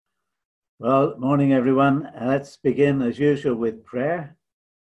Well, morning, everyone. Let's begin as usual with prayer.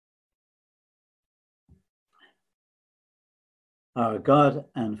 Our God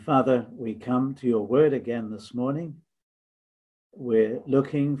and Father, we come to your word again this morning. We're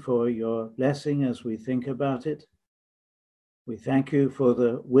looking for your blessing as we think about it. We thank you for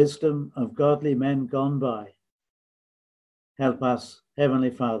the wisdom of godly men gone by. Help us,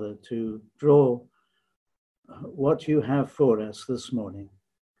 Heavenly Father, to draw what you have for us this morning.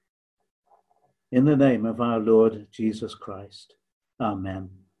 In the name of our Lord Jesus Christ. Amen.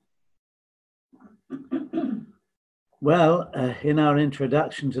 Well, in our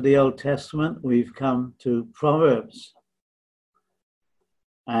introduction to the Old Testament, we've come to Proverbs.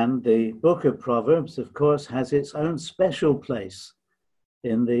 And the book of Proverbs, of course, has its own special place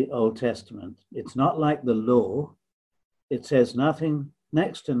in the Old Testament. It's not like the law. It says nothing,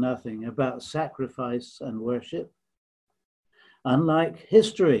 next to nothing, about sacrifice and worship. Unlike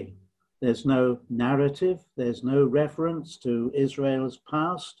history, there's no narrative, there's no reference to Israel's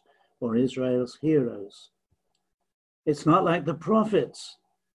past or Israel's heroes. It's not like the prophets.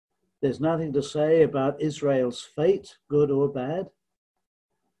 There's nothing to say about Israel's fate, good or bad.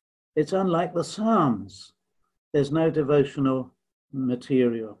 It's unlike the Psalms. There's no devotional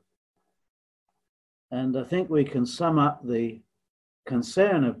material. And I think we can sum up the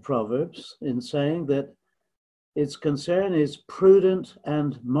concern of Proverbs in saying that its concern is prudent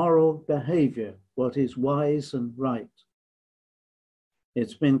and moral behavior, what is wise and right.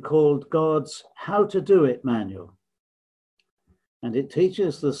 It's been called God's How to Do It manual. And it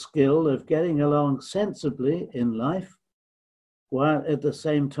teaches the skill of getting along sensibly in life while at the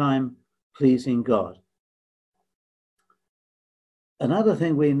same time pleasing God. Another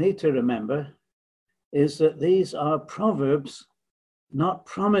thing we need to remember is that these are proverbs, not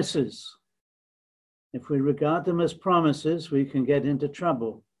promises. If we regard them as promises, we can get into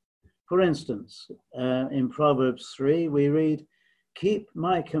trouble. For instance, in Proverbs 3, we read, "Keep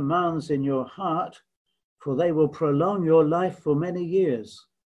my commands in your heart, for they will prolong your life for many years."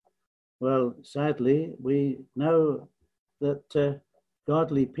 Well, sadly, we know that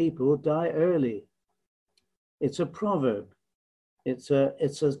godly people die early. It's a proverb. It's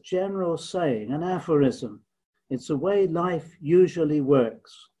a general saying, an aphorism. It's the way life usually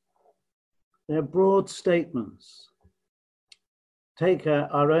works. They're broad statements. Take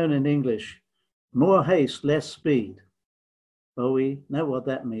our own in English, more haste, less speed. Well, we know what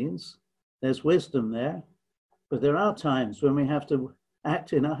that means. There's wisdom there, but there are times when we have to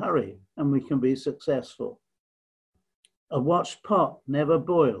act in a hurry and we can be successful. A watched pot never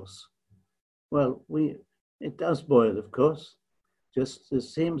boils. Well, it does boil, of course, just it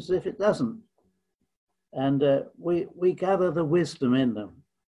seems as if it doesn't. And we gather the wisdom in them.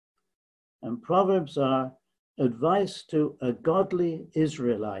 And Proverbs are advice to a godly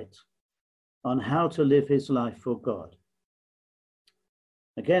Israelite on how to live his life for God.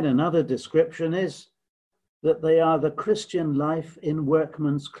 Again, another description is that they are the Christian life in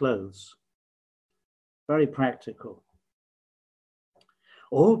workman's clothes. Very practical.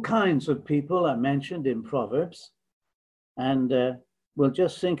 All kinds of people are mentioned in Proverbs, and we'll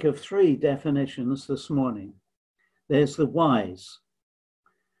just think of three definitions this morning. There's the wise.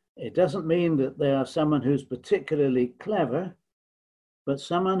 It doesn't mean that they are someone who's particularly clever, but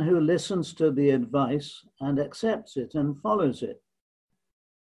someone who listens to the advice and accepts it and follows it.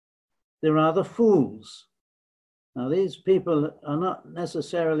 There are the fools. Now, these people are not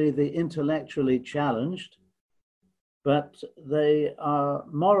necessarily the intellectually challenged, but they are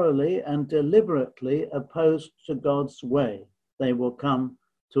morally and deliberately opposed to God's way. They will come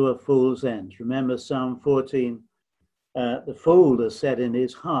to a fool's end. Remember Psalm 14, the fool has said in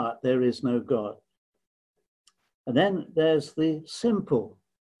his heart, there is no God. And then there's the simple.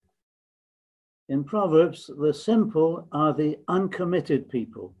 In Proverbs, the simple are the uncommitted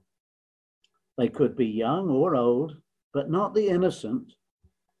people. They could be young or old, but not the innocent.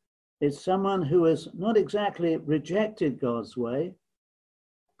 It's someone who has not exactly rejected God's way,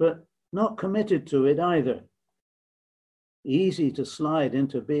 but not committed to it either. Easy to slide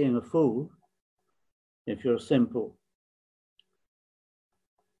into being a fool if you're simple.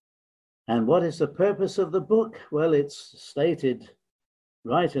 And what is the purpose of the book? Well, it's stated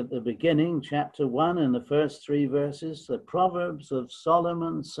right at the beginning, chapter 1, in the first 3 verses, the Proverbs of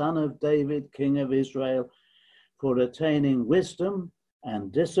Solomon, son of David, king of Israel, for attaining wisdom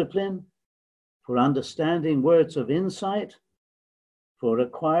and discipline, for understanding words of insight, for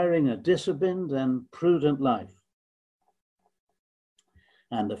acquiring a disciplined and prudent life.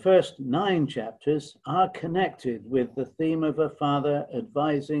 And the first 9 chapters are connected with the theme of a father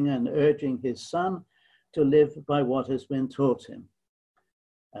advising and urging his son to live by what has been taught him.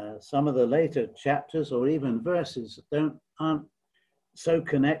 Some of the later chapters or even verses aren't so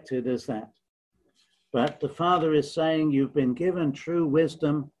connected as that. But the Father is saying, you've been given true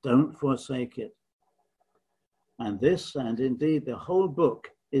wisdom, don't forsake it. And this, and indeed the whole book,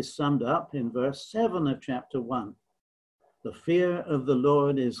 is summed up in verse 7 of chapter 1. The fear of the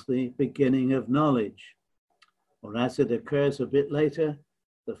Lord is the beginning of knowledge. Or as it occurs a bit later,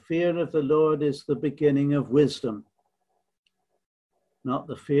 the fear of the Lord is the beginning of wisdom. Not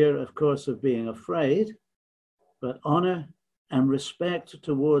the fear, of course, of being afraid, but honor and respect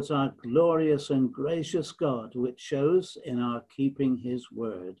towards our glorious and gracious God, which shows in our keeping his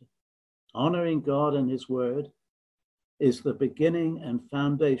word. Honoring God and his word is the beginning and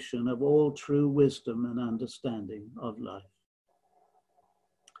foundation of all true wisdom and understanding of life.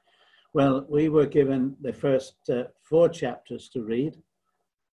 Well, we were given the first 4 chapters to read,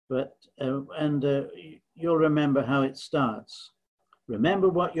 but you'll remember how it starts. Remember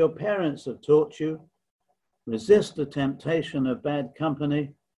what your parents have taught you. Resist the temptation of bad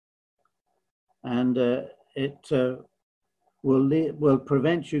company, and it will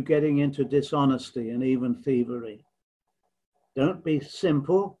prevent you getting into dishonesty and even thievery. Don't be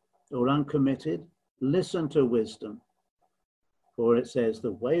simple or uncommitted. Listen to wisdom. For it says,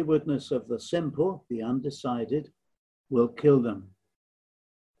 the waywardness of the simple, the undecided, will kill them.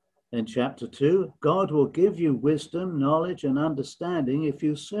 In chapter 2, God will give you wisdom, knowledge, and understanding if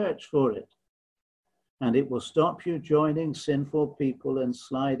you search for it. And it will stop you joining sinful people and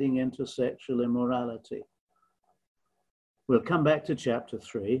sliding into sexual immorality. We'll come back to chapter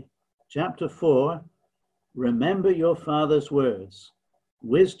 3. Chapter 4, remember your father's words.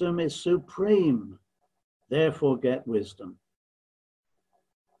 Wisdom is supreme, therefore get wisdom.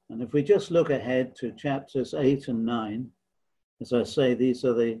 And if we just look ahead to chapters 8 and 9, as I say, these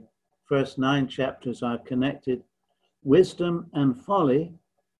are the first 9 chapters are connected. Wisdom and folly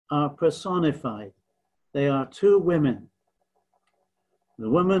are personified. They are 2 women. The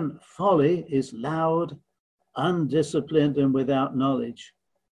woman folly is loud, undisciplined, and without knowledge.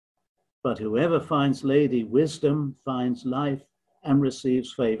 But whoever finds Lady Wisdom finds life and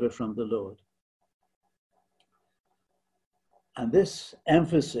receives favor from the Lord. And this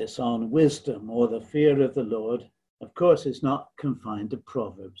emphasis on wisdom or the fear of the Lord, of course, is not confined to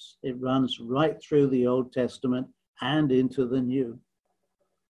Proverbs. It runs right through the Old Testament and into the New.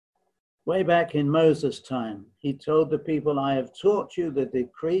 Way back in Moses' time, he told the people, I have taught you the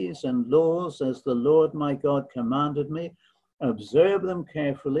decrees and laws as the Lord my God commanded me. Observe them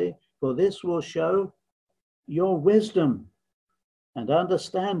carefully, for this will show your wisdom and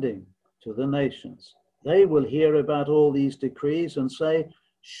understanding to the nations. They will hear about all these decrees and say,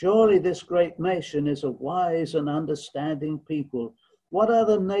 surely this great nation is a wise and understanding people. What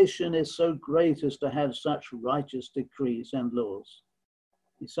other nation is so great as to have such righteous decrees and laws?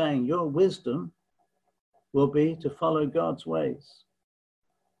 He's saying your wisdom will be to follow God's ways.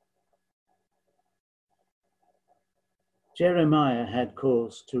 Jeremiah had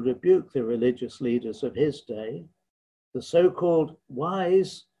cause to rebuke the religious leaders of his day. The so-called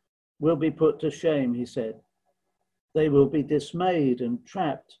wise will be put to shame, he said. They will be dismayed and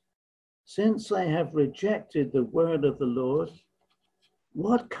trapped. Since they have rejected the word of the Lord,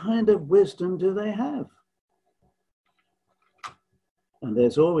 what kind of wisdom do they have? And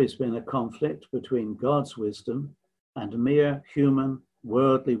there's always been a conflict between God's wisdom and mere human,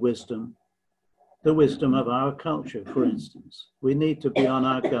 worldly wisdom, the wisdom of our culture, for instance. We need to be on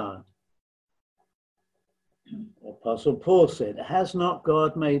our guard. Apostle Paul said, has not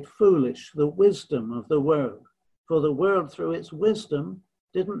God made foolish the wisdom of the world? For the world through its wisdom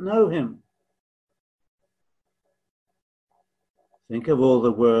didn't know him. Think of all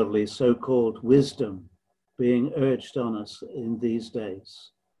the worldly so-called wisdom being urged on us in these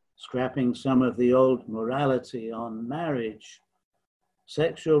days, scrapping some of the old morality on marriage,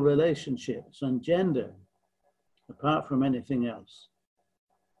 sexual relationships, and gender, apart from anything else.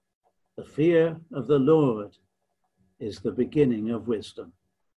 The fear of the Lord is the beginning of wisdom.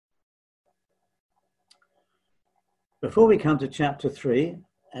 Before we come to chapter 3,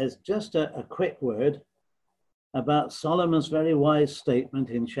 as just a quick word about Solomon's very wise statement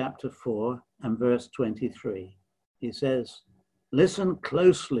in chapter 4 and verse 23. He says, listen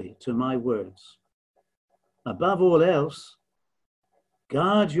closely to my words. Above all else,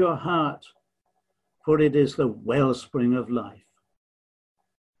 guard your heart, for it is the wellspring of life.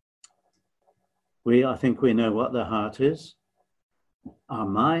 I think we know what the heart is. Our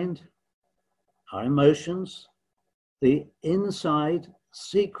mind, our emotions, the inside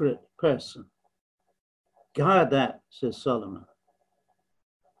secret person. Guard that, says Solomon.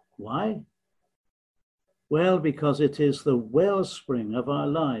 Why? Well, because it is the wellspring of our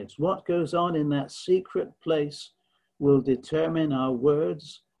lives. What goes on in that secret place will determine our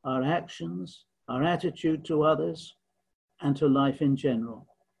words, our actions, our attitude to others, and to life in general.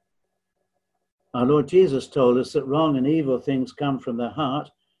 Our Lord Jesus told us that wrong and evil things come from the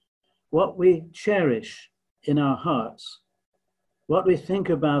heart. What we cherish in our hearts, what we think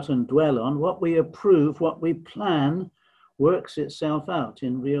about and dwell on, what we approve, what we plan, works itself out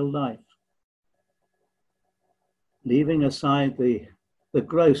in real life. Leaving aside the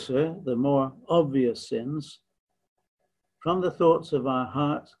grosser, the more obvious sins, from the thoughts of our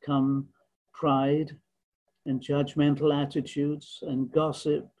heart come pride and judgmental attitudes and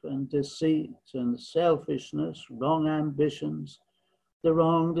gossip and deceit and selfishness, wrong ambitions, the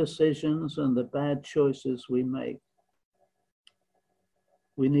wrong decisions and the bad choices we make.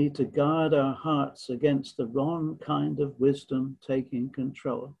 We need to guard our hearts against the wrong kind of wisdom taking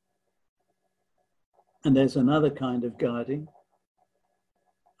control. And there's another kind of guarding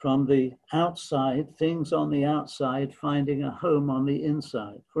from the outside, things on the outside finding a home on the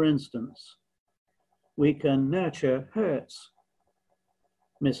inside. For instance, we can nurture hurts,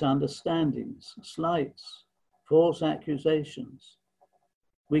 misunderstandings, slights, false accusations.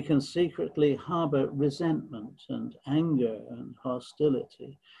 We can secretly harbor resentment and anger and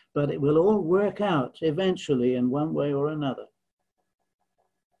hostility, but it will all work out eventually in one way or another.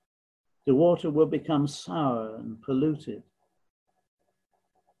 The water will become sour and polluted.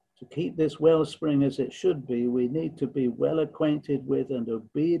 To keep this wellspring as it should be, we need to be well acquainted with and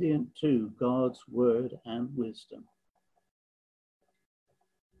obedient to God's word and wisdom.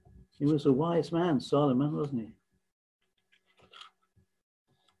 He was a wise man, Solomon, wasn't he?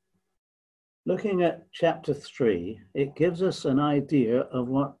 Looking at chapter 3, it gives us an idea of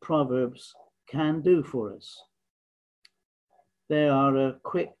what Proverbs can do for us. They are a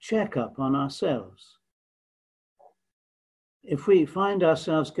quick checkup on ourselves. If we find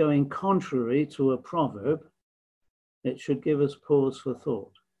ourselves going contrary to a proverb, it should give us pause for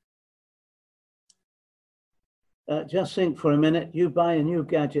thought. Just think for a minute, you buy a new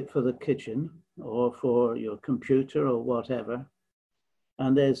gadget for the kitchen or for your computer or whatever,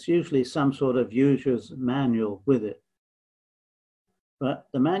 and there's usually some sort of user's manual with it. But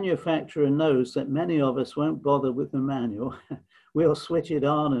the manufacturer knows that many of us won't bother with the manual. We'll switch it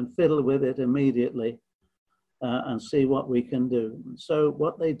on and fiddle with it immediately and see what we can do. So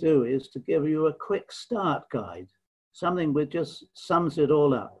what they do is to give you a quick start guide, something that just sums it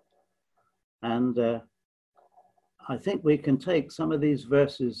all up. And I think we can take some of these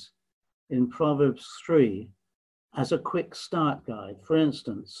verses in Proverbs 3 as a quick start guide. For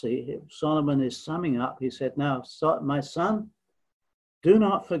instance, see, Solomon is summing up. He said, now, my son, do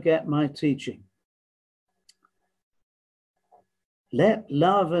not forget my teaching. Let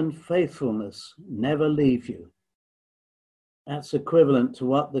love and faithfulness never leave you. That's equivalent to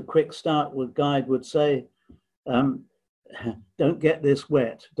what the quick start guide would say. Don't get this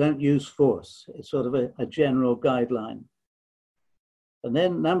wet. Don't use force. It's sort of a general guideline. And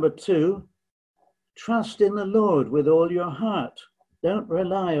then number 2, trust in the Lord with all your heart. Don't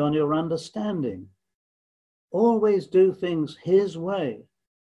rely on your understanding. Always do things his way.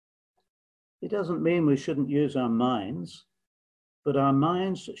 It doesn't mean we shouldn't use our minds, but our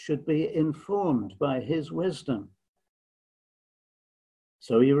minds should be informed by his wisdom.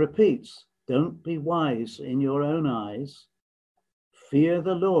 So he repeats, don't be wise in your own eyes. Fear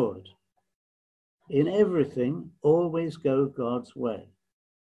the Lord. In everything, always go God's way.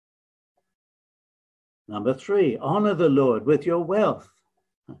 Number 3, honor the Lord with your wealth.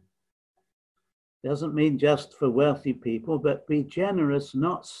 Doesn't mean just for wealthy people, but be generous,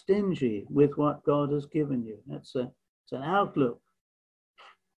 not stingy with what God has given you. It's an outlook.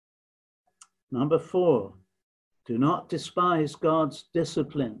 Number 4, do not despise God's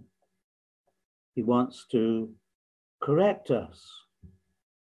discipline. He wants to correct us.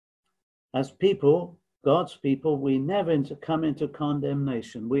 As people, God's people, we never come into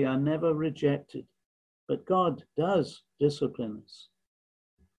condemnation. We are never rejected. But God does discipline us.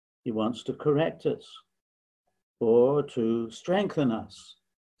 He wants to correct us or to strengthen us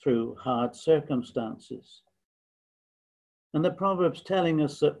through hard circumstances. And the Proverbs telling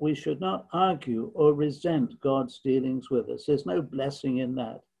us that we should not argue or resent God's dealings with us. There's no blessing in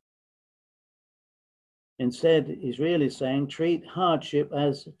that. Instead, he's really saying, treat hardship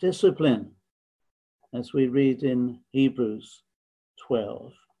as discipline, as we read in Hebrews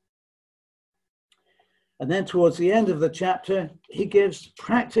 12. And then towards the end of the chapter, he gives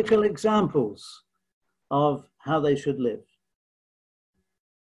practical examples of how they should live.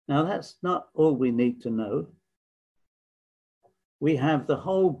 Now, that's not all we need to know. We have the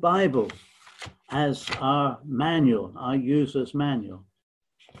whole Bible as our manual, our user's manual.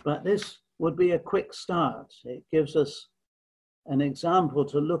 But this would be a quick start. It gives us an example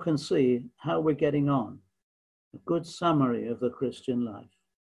to look and see how we're getting on. A good summary of the Christian life.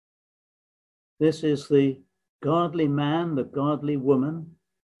 This is the godly man, the godly woman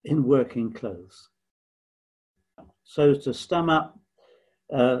in working clothes. So to sum up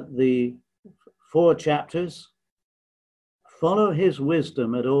the 4 chapters, follow his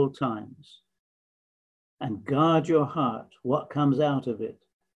wisdom at all times and guard your heart, what comes out of it,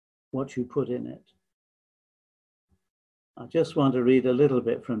 what you put in it. I just want to read a little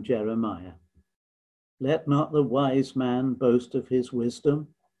bit from Jeremiah. Let not the wise man boast of his wisdom,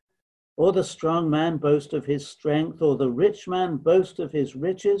 or the strong man boast of his strength, or the rich man boast of his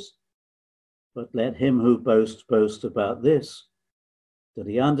riches, but let him who boasts boast about this, that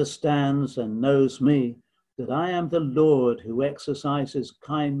he understands and knows me, that I am the Lord who exercises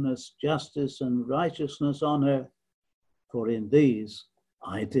kindness, justice, and righteousness on earth, for in these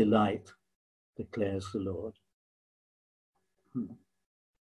I delight, declares the Lord.